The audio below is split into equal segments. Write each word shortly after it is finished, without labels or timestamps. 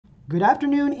Good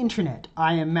afternoon, Internet.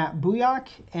 I am Matt Booyak,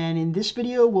 and in this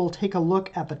video, we'll take a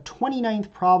look at the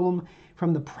 29th problem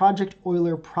from the Project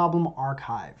Euler Problem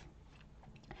Archive.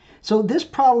 So this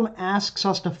problem asks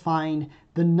us to find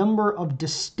the number of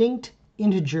distinct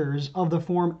integers of the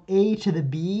form a to the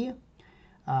b,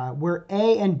 where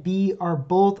a and b are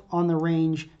both on the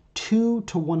range 2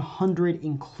 to 100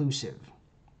 inclusive.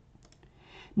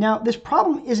 Now, this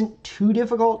problem isn't too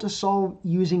difficult to solve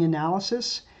using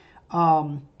analysis.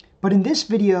 But in this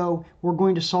video, we're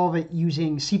going to solve it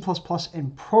using C++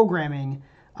 and programming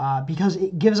because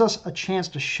it gives us a chance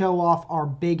to show off our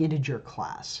big integer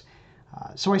class.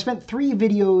 So I spent 3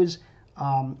 videos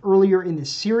earlier in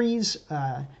this series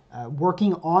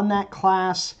working on that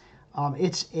class.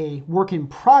 It's a work in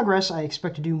progress. I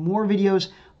expect to do more videos,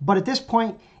 but at this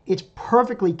point, it's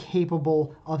perfectly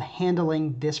capable of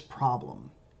handling this problem.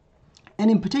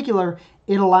 And in particular,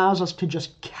 it allows us to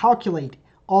just calculate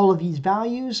all of these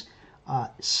values,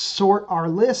 sort our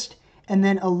list, and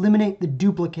then eliminate the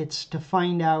duplicates to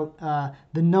find out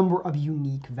the number of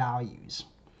unique values.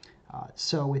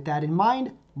 So with that in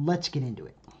mind, let's get into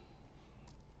it.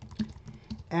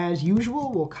 As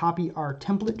usual, we'll copy our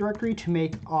template directory to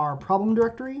make our problem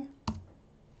directory.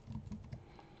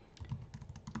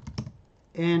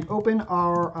 And open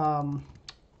our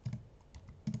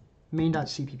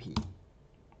main.cpp.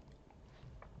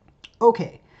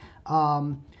 Okay.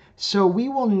 So we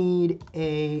will need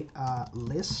a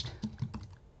list.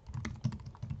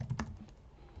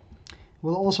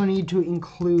 We'll also need to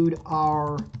include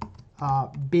our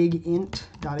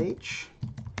BigInt.h.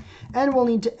 And we'll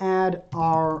need to add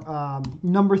our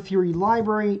number theory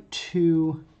library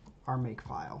to our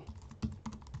makefile.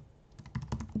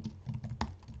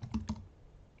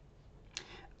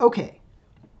 Okay.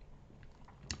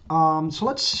 So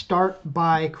let's start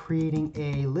by creating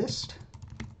a list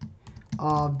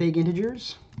of big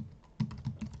integers.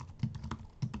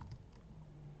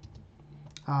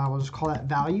 We'll just call that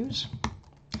values.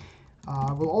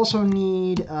 We'll also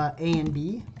need a and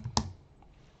b.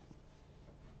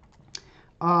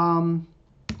 And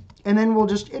then we'll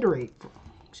just iterate.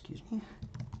 Excuse me.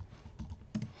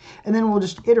 And then we'll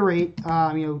just iterate.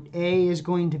 A is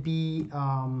going to be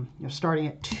starting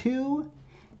at 2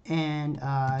 and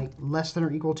less than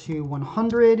or equal to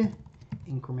 100,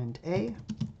 increment a.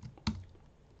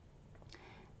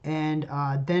 And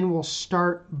then we'll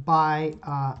start by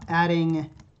adding,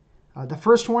 the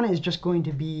first one is just going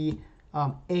to be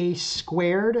a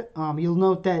squared. You'll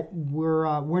note that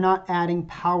we're not adding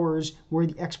powers where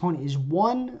the exponent is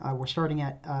 1. We're starting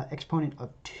at exponent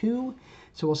of 2.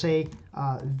 So we'll say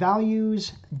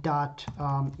values dot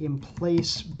in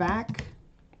place back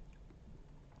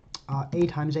a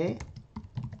times a.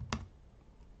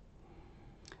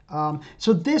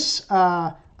 So this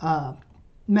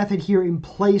method here in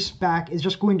place back is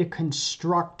just going to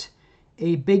construct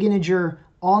a big integer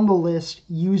on the list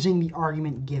using the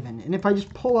argument given. And if I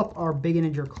just pull up our big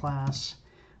integer class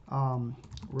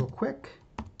real quick,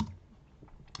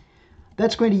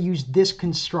 that's going to use this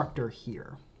constructor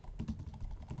here.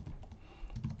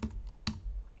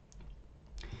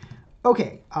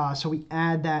 Okay, so we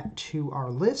add that to our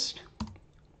list.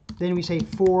 Then we say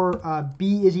for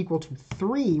b is equal to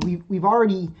 3. We've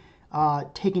already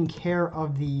taken care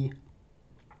of the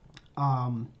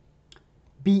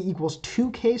b equals 2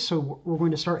 case, so we're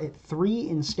going to start at 3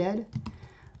 instead.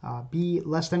 B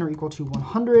less than or equal to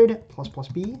 100 plus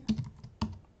b.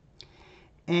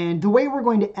 And the way we're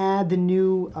going to add the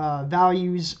new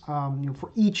values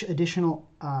for each additional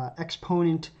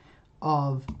exponent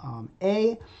of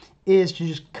a is to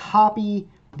just copy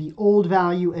the old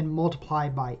value and multiply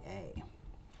by a.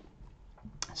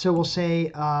 So we'll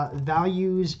say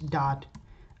values dot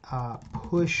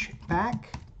push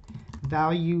back,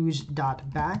 values dot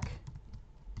back,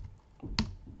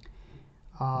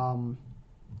 and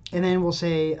then we'll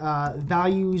say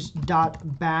values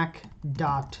dot back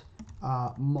dot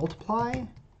multiply,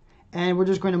 and we're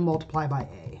just going to multiply by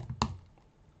a.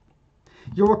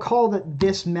 You'll recall that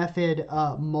this method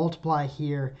multiply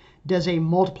here does a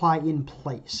multiply in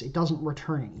place. It doesn't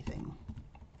return anything.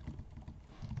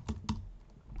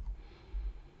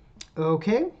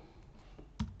 Okay.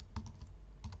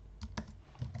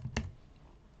 I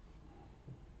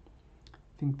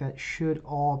think that should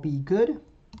all be good.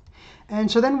 And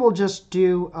so then we'll just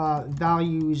do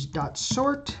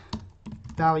values.sort,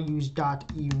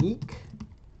 values.unique.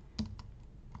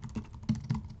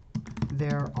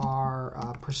 There are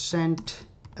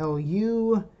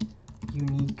 %lu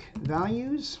unique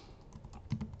values.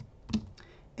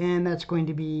 And that's going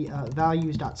to be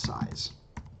values.size.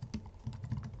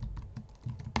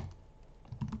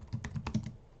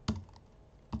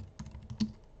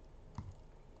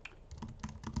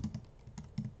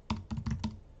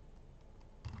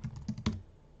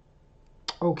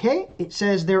 Okay, it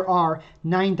says there are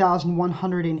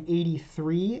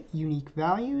 9,183 unique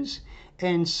values.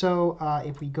 And so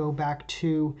if we go back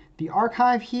to the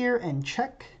archive here and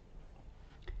check,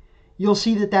 you'll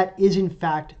see that that is in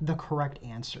fact the correct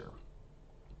answer.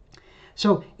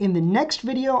 So in the next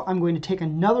video, I'm going to take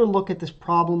another look at this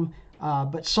problem,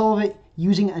 but solve it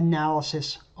using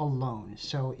analysis alone.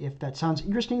 So if that sounds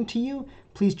interesting to you,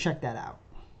 please check that out.